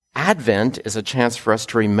Advent is a chance for us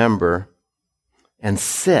to remember and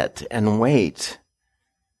sit and wait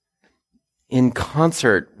in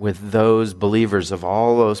concert with those believers of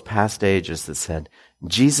all those past ages that said,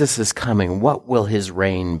 Jesus is coming. What will his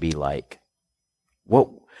reign be like?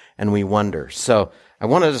 And we wonder. So I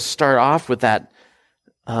wanted to start off with that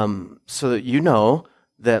so that you know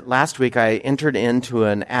that last week I entered into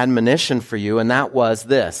an admonition for you, and that was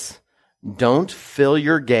this. Don't fill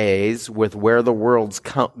your gaze with where the world's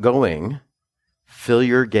going. Fill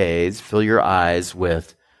your gaze, fill your eyes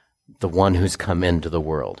with the one who's come into the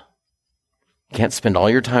world. You can't spend all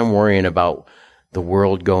your time worrying about the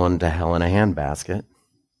world going to hell in a handbasket.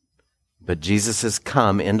 But Jesus has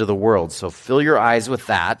come into the world, so fill your eyes with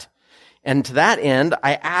that. And to that end,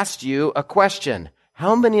 I asked you a question.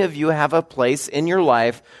 How many of you have a place in your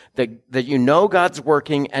life that you know God's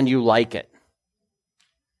working and you like it?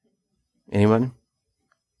 Anyone?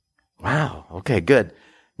 Wow. Okay, good.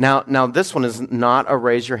 Now this one is not a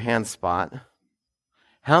raise your hand spot.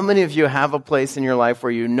 How many of you have a place in your life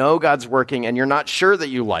where you know God's working and you're not sure that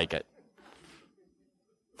you like it?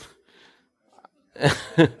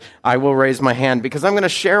 I will raise my hand because I'm going to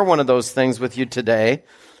share one of those things with you today.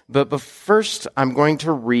 But first, I'm going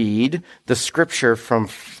to read the scripture from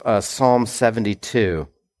Psalm 72.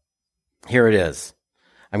 Here it is.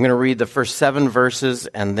 I'm going to read the first 7 verses,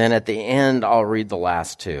 and then at the end, I'll read the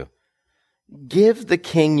last 2. Give the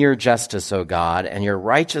king your justice, O God, and your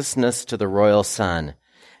righteousness to the royal son.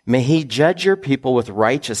 May he judge your people with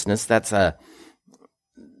righteousness. That's a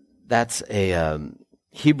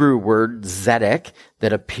Hebrew word, zedek,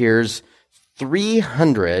 that appears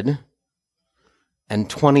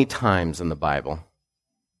 320 times in the Bible.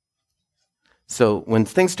 So when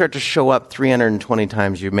things start to show up 320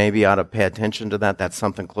 times, you maybe ought to pay attention to that. That's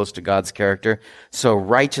something close to God's character. So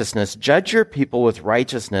righteousness, judge your people with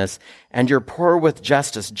righteousness and your poor with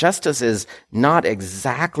justice. Justice is not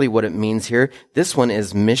exactly what it means here. This one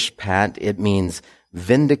is mishpat. It means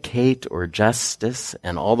vindicate or justice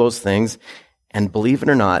and all those things. And believe it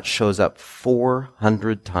or not, shows up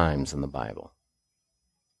 400 times in the Bible.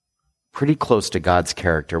 Pretty close to God's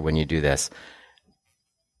character when you do this.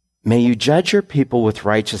 May you judge your people with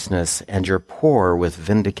righteousness and your poor with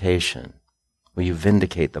vindication. Will you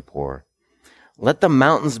vindicate the poor? Let the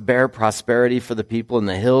mountains bear prosperity for the people and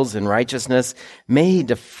the hills in righteousness. May he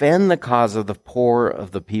defend the cause of the poor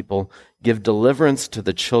of the people, give deliverance to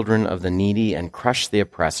the children of the needy, and crush the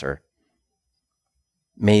oppressor.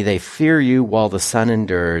 May they fear you while the sun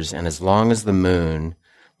endures, and as long as the moon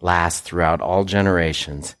lasts throughout all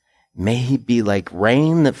generations. May he be like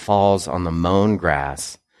rain that falls on the mown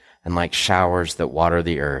grass, and like showers that water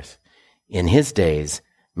the earth. In his days,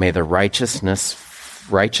 may the righteous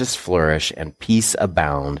flourish and peace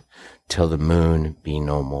abound till the moon be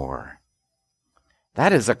no more.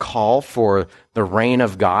 That is a call for the reign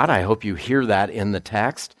of God. I hope you hear that in the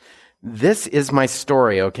text. This is my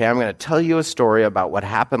story, okay? I'm going to tell you a story about what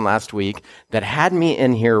happened last week that had me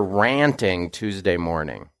in here ranting Tuesday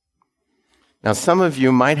morning. Now, some of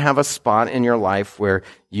you might have a spot in your life where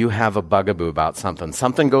you have a bugaboo about something.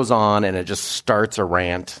 Something goes on and it just starts a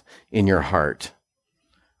rant in your heart.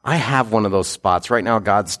 I have one of those spots. Right now,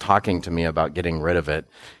 God's talking to me about getting rid of it.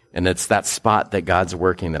 And it's that spot that God's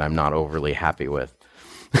working that I'm not overly happy with.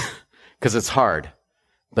 Because it's hard.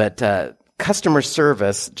 But customer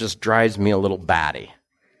service just drives me a little batty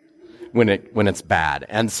when it's bad.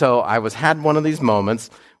 And so I had one of these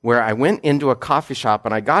moments where I went into a coffee shop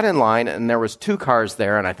and I got in line and there was 2 cars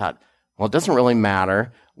there and I thought, well, it doesn't really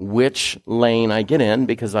matter which lane I get in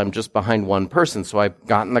because I'm just behind one person. So I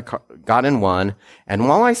got in one, and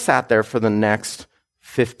while I sat there for the next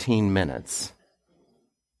 15 minutes,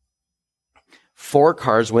 4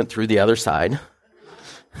 cars went through the other side,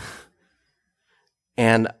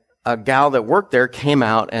 and a gal that worked there came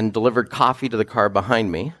out and delivered coffee to the car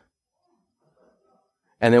behind me,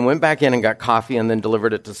 and then went back in and got coffee and then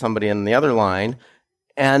delivered it to somebody in the other line.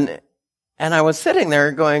 And I was sitting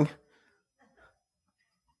there going,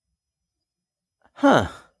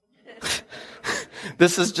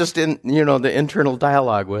 this is just in, the internal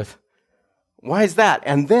dialogue with, why is that?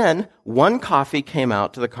 And then 1 coffee came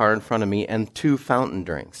out to the car in front of me and 2 fountain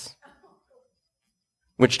drinks,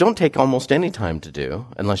 which don't take almost any time to do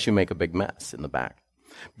unless you make a big mess in the back.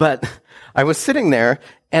 But I was sitting there,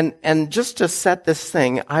 and just to set this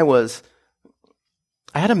thing, I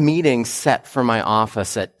had a meeting set for my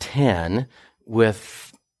office at 10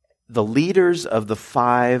 with the leaders of the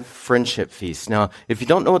 5 friendship feasts. Now, if you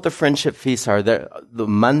don't know what the friendship feasts are, the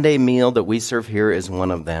Monday meal that we serve here is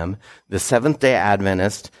one of them. The Seventh-day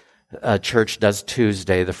Adventist Church does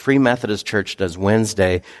Tuesday, the Free Methodist Church does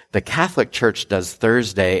Wednesday, the Catholic Church does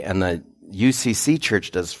Thursday, and the UCC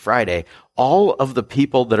Church does Friday. All of the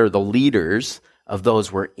people that are the leaders of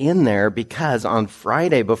those were in there because on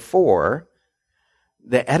Friday before,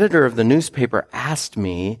 the editor of the newspaper asked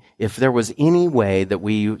me if there was any way that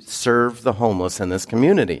we serve the homeless in this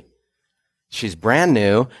community. She's brand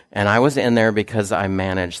new, and I was in there because I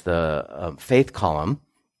manage the faith column.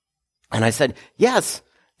 And I said, yes,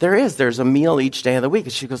 there is. There's a meal each day of the week.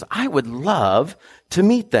 And she goes, I would love to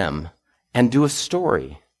meet them and do a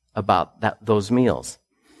story about those meals.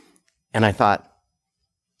 And I thought,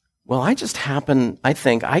 well, I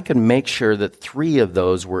think I could make sure that 3 of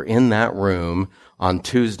those were in that room on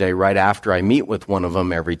Tuesday right after I meet with one of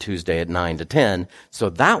them every Tuesday at 9 to 10. So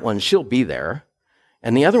that one, she'll be there.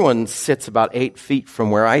 And the other one sits about 8 feet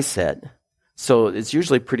from where I sit. So it's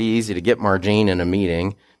usually pretty easy to get Margene in a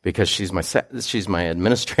meeting because she's my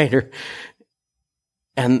administrator.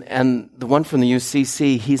 And the one from the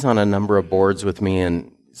UCC, he's on a number of boards with me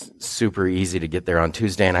and super easy to get there on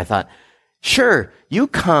Tuesday. And I thought, sure, you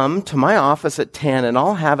come to my office at 10 and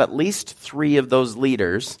I'll have at least 3 of those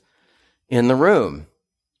leaders in the room.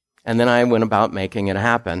 And then I went about making it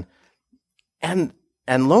happen. And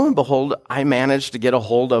lo and behold, I managed to get a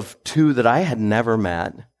hold of 2 that I had never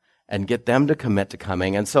met and get them to commit to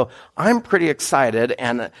coming. And so I'm pretty excited,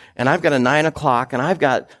 and I've got a 9 o'clock, and I've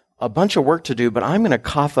got a bunch of work to do, but I'm going to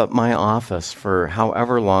cough up my office for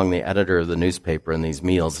however long the editor of the newspaper and these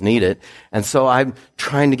meals need it. And so I'm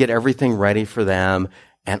trying to get everything ready for them,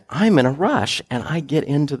 and I'm in a rush, and I get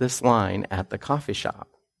into this line at the coffee shop.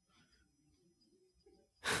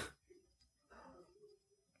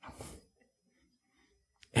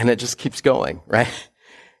 And it just keeps going, right?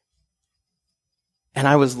 And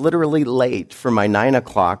I was literally late for my 9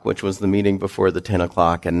 o'clock, which was the meeting before the 10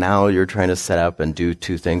 o'clock, and now you're trying to set up and do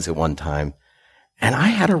 2 things at one time. And I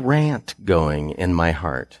had a rant going in my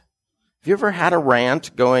heart. Have you ever had a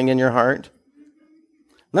rant going in your heart?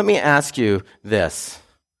 Let me ask you this.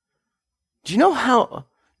 Do you know how...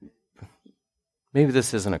 Maybe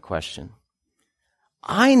this isn't a question.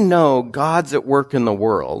 I know God's at work in the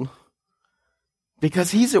world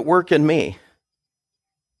because He's at work in me.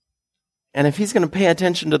 And if He's going to pay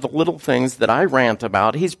attention to the little things that I rant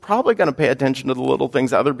about, He's probably going to pay attention to the little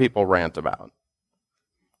things other people rant about.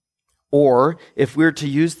 Or, if we're to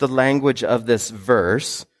use the language of this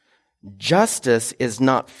verse, justice is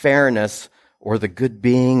not fairness or the good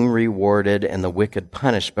being rewarded and the wicked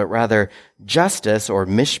punished, but rather justice, or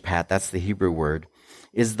mishpat, that's the Hebrew word,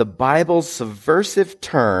 is the Bible's subversive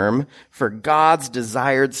term for God's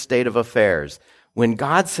desired state of affairs. When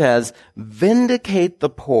God says, vindicate the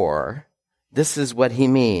poor, this is what He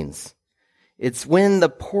means. It's when the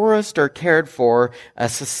poorest are cared for, a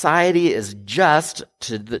society is just,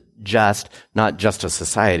 not just a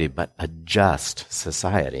society, but a just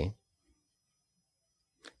society.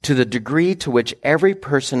 To the degree to which every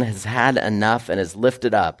person has had enough and is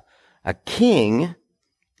lifted up. A king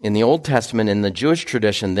in the Old Testament, in the Jewish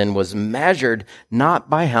tradition, then was measured not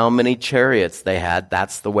by how many chariots they had.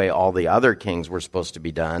 That's the way all the other kings were supposed to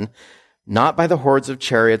be done. Not by the hordes of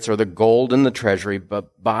chariots or the gold in the treasury,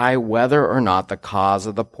 but by whether or not the cause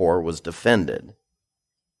of the poor was defended.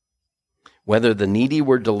 Whether the needy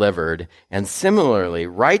were delivered. And similarly,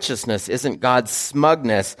 righteousness isn't God's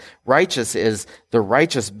smugness. Righteous is the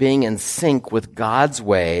righteous being in sync with God's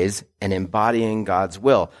ways and embodying God's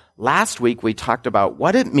will. Last week, we talked about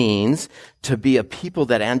what it means to be a people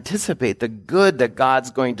that anticipate the good that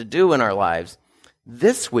God's going to do in our lives.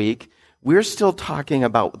 This week, we're still talking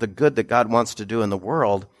about the good that God wants to do in the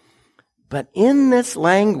world. But in this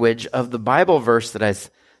language of the Bible verse that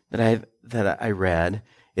I read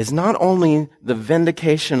is not only the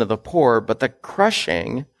vindication of the poor, but the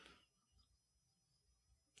crushing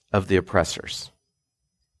of the oppressors.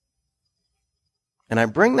 And I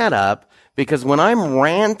bring that up because when I'm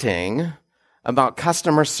ranting about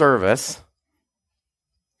customer service,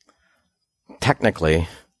 technically,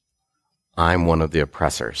 I'm one of the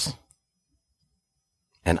oppressors.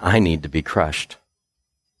 And I need to be crushed.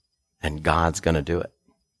 And God's going to do it.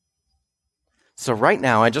 So right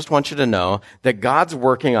now, I just want you to know that God's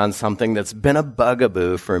working on something that's been a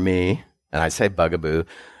bugaboo for me. And I say bugaboo,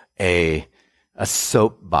 a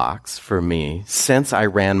soapbox for me since I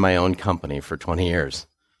ran my own company for 20 years.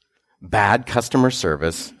 Bad customer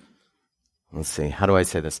service. Let's see, how do I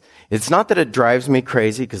say this? It's not that it drives me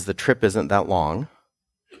crazy because the trip isn't that long.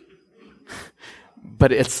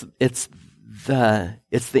 But it's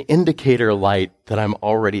the indicator light that I'm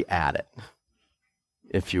already at it,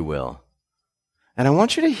 if you will. And I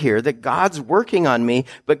want you to hear that God's working on me,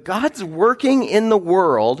 but God's working in the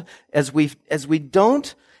world as we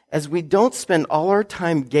don't spend all our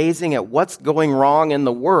time gazing at what's going wrong in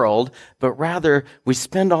the world, but rather we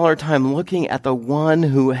spend all our time looking at the one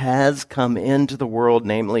who has come into the world,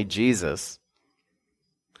 namely Jesus.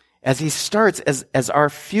 As he starts, as our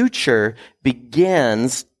future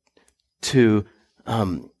begins to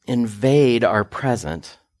invade our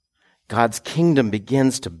present, God's kingdom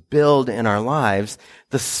begins to build in our lives,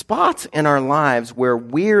 the spots in our lives where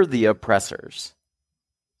we're the oppressors.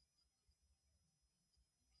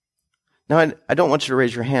 Now, I don't want you to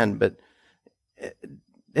raise your hand, but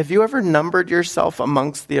have you ever numbered yourself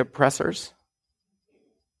amongst the oppressors?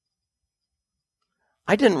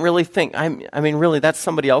 I didn't really think, I mean, really, that's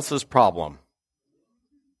somebody else's problem.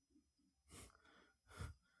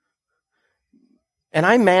 And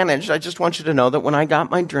I just want you to know that when I got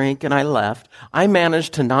my drink and I left, I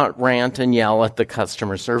managed to not rant and yell at the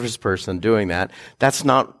customer service person doing that. That's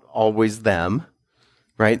not always them,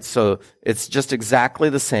 right? So it's just exactly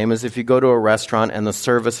the same as if you go to a restaurant and the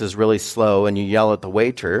service is really slow and you yell at the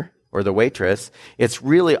waiter or the waitress. It's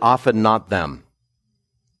really often not them.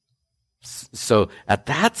 So at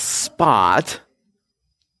that spot,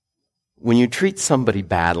 when you treat somebody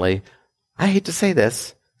badly, I hate to say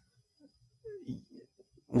this,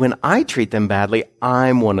 when I treat them badly,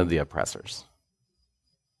 I'm one of the oppressors.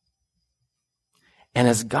 And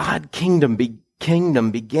as God's kingdom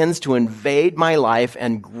begins to invade my life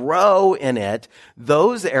and grow in it,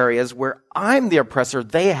 those areas where I'm the oppressor,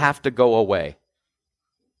 they have to go away.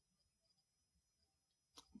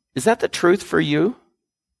 Is that the truth for you?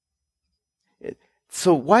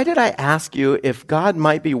 So why did I ask you if God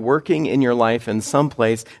might be working in your life in some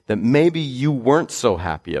place that maybe you weren't so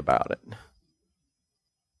happy about it?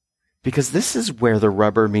 Because this is where the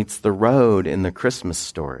rubber meets the road in the Christmas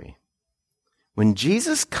story. When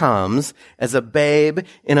Jesus comes as a babe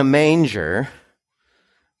in a manger,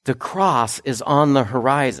 the cross is on the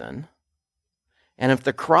horizon. And if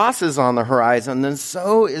the cross is on the horizon, then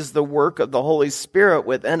so is the work of the Holy Spirit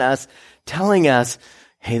within us, telling us,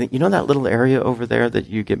 hey, you know that little area over there that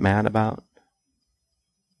you get mad about?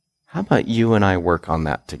 How about you and I work on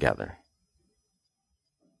that together?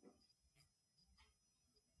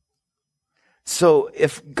 So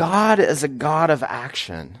if God is a God of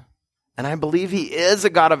action, and I believe he is a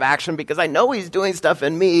God of action because I know he's doing stuff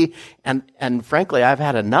in me, and frankly, I've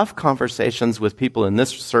had enough conversations with people in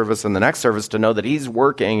this service and the next service to know that he's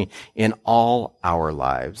working in all our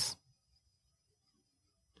lives.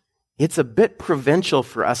 It's a bit provincial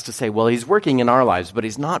for us to say, well, he's working in our lives, but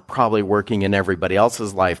he's not probably working in everybody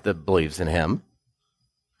else's life that believes in him.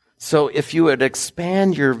 So if you would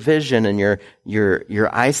expand your vision and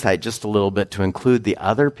your eyesight just a little bit to include the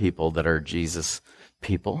other people that are Jesus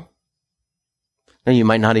people. Now, you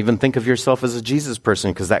might not even think of yourself as a Jesus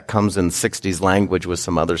person because that comes in 60s language with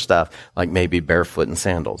some other stuff, like maybe barefoot and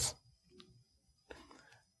sandals.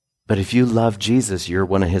 But if you love Jesus, you're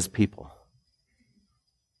one of his people.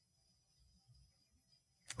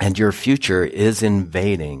 And your future is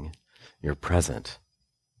invading your present.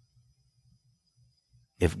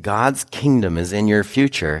 If God's kingdom is in your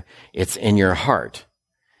future, it's in your heart.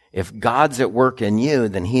 If God's at work in you,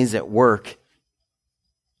 then he's at work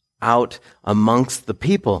out amongst the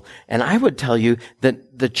people. And I would tell you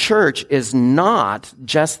that the church is not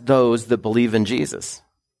just those that believe in Jesus.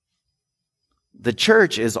 The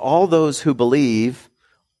church is all those who believe,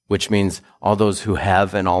 which means all those who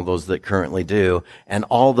have and all those that currently do, and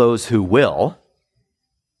all those who will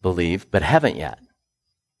believe but haven't yet.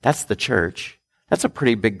 That's the church. That's a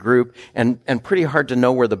pretty big group and pretty hard to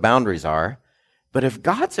know where the boundaries are. But if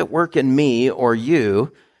God's at work in me or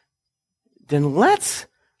you, then let's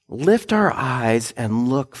lift our eyes and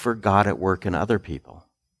look for God at work in other people.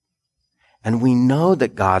 And we know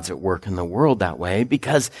that God's at work in the world that way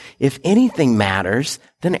because if anything matters,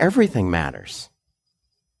 then everything matters.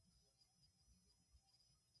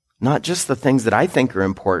 Not just the things that I think are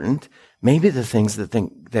important, maybe the things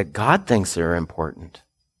that God thinks are important.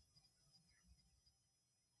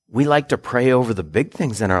 We like to pray over the big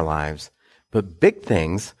things in our lives, but big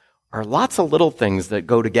things are lots of little things that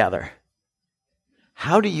go together.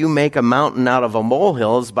 How do you make a mountain out of a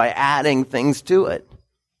molehill is by adding things to it.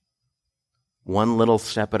 One little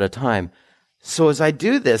step at a time. So as I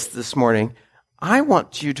do this morning, I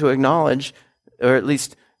want you to acknowledge, or at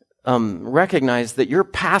least recognize that your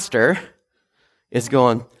pastor is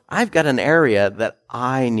going, I've got an area that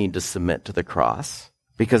I need to submit to the cross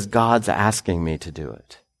because God's asking me to do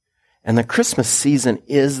it. And the Christmas season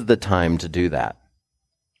is the time to do that.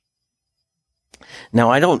 Now,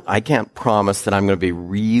 I can't promise that I'm going to be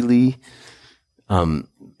really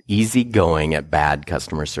easygoing at bad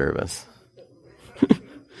customer service.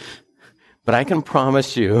 But I can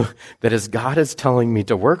promise you that as God is telling me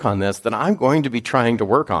to work on this, that I'm going to be trying to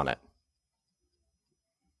work on it.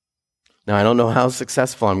 Now, I don't know how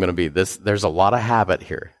successful I'm going to be. There's a lot of habit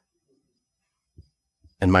here.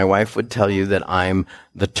 And my wife would tell you that I'm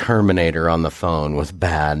the Terminator on the phone with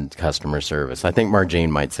bad customer service. I think Margene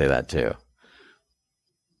might say that too.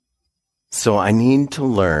 So I need to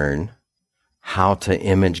learn how to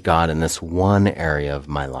image God in this one area of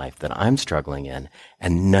my life that I'm struggling in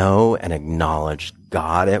and know and acknowledge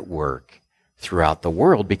God at work throughout the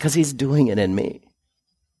world because he's doing it in me.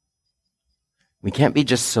 We can't be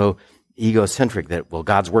just so egocentric that, well,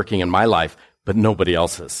 God's working in my life, but nobody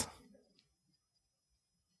else's.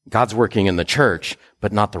 God's working in the church,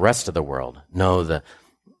 but not the rest of the world. No,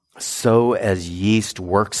 so as yeast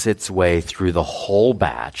works its way through the whole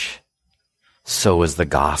batch, so is the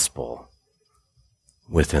gospel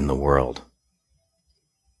within the world.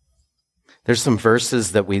 There's some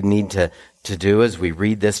verses that we need to do as we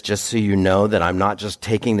read this, just so you know that I'm not just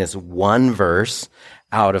taking this one verse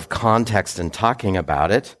out of context and talking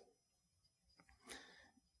about it.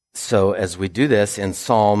 So as we do this in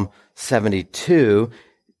Psalm 72,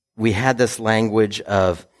 we had this language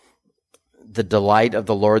of the delight of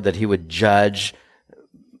the Lord, that he would judge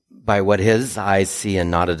by what his eyes see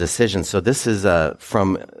and not a decision. So this is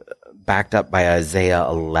backed up by Isaiah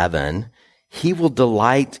 11. He will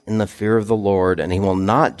delight in the fear of the Lord, and he will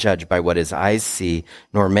not judge by what his eyes see,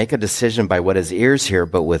 nor make a decision by what his ears hear,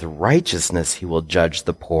 but with righteousness he will judge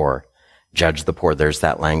the poor. Judge the poor. There's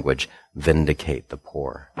that language. Vindicate the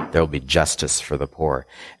poor. There will be justice for the poor.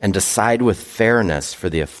 And decide with fairness for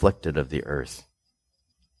the afflicted of the earth.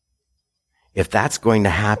 If that's going to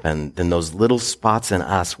happen, then those little spots in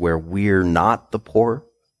us where we're not the poor,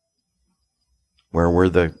 where we're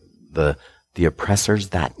the oppressors,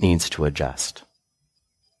 that needs to adjust.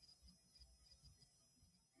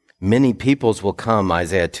 Many peoples will come,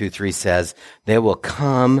 Isaiah 2:3 says, they will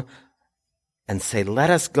come and say, let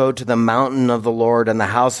us go to the mountain of the Lord and the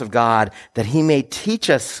house of God, that he may teach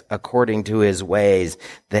us according to his ways,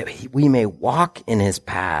 that we may walk in his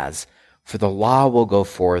paths. For the law will go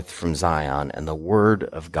forth from Zion and the word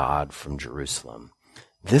of God from Jerusalem.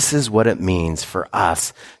 This is what it means for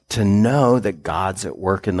us to know that God's at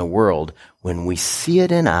work in the world when we see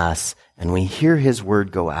it in us and we hear his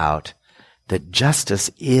word go out, that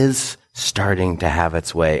justice is starting to have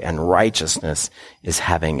its way and righteousness is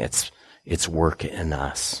having its work in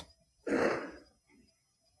us.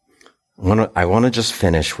 I want to just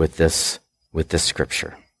finish with this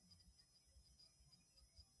scripture.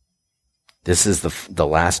 This is the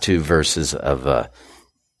last two verses of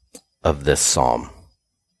this psalm.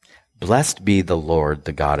 Blessed be the Lord,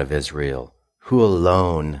 the God of Israel, who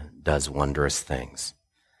alone does wondrous things.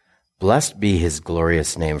 Blessed be his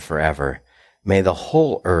glorious name forever. May the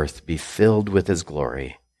whole earth be filled with his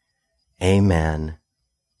glory. Amen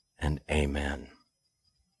and amen.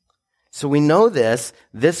 So we know this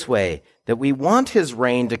way, that we want his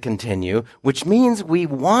reign to continue, which means we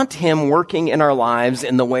want him working in our lives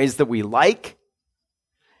in the ways that we like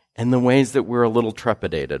and the ways that we're a little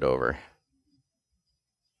trepidated over.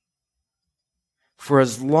 For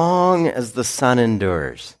as long as the sun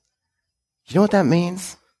endures. You know what that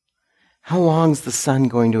means? How long is the sun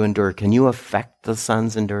going to endure? Can you affect the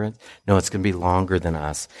sun's endurance? No, it's going to be longer than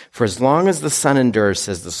us. For as long as the sun endures,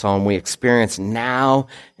 says the psalm, we experience now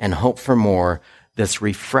and hope for more, this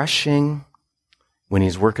refreshing when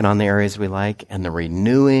he's working on the areas we like, and the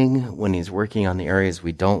renewing when he's working on the areas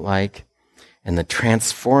we don't like, and the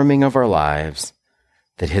transforming of our lives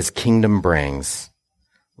that his kingdom brings,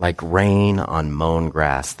 like rain on mown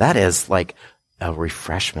grass. That is like a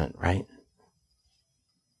refreshment, right?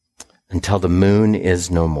 Until the moon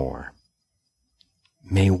is no more.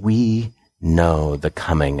 May we know the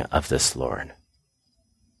coming of this Lord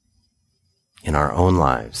in our own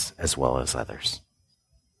lives as well as others.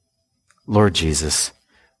 Lord Jesus,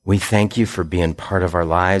 we thank you for being part of our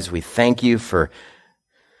lives. I thank you for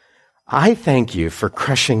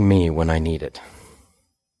crushing me when I need it.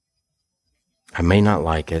 I may not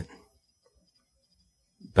like it,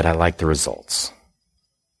 but I like the results.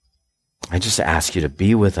 I just ask you to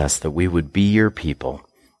be with us, that we would be your people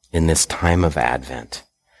in this time of Advent,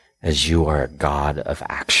 as you are a God of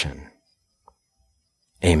action.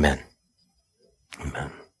 Amen.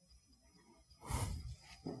 Amen.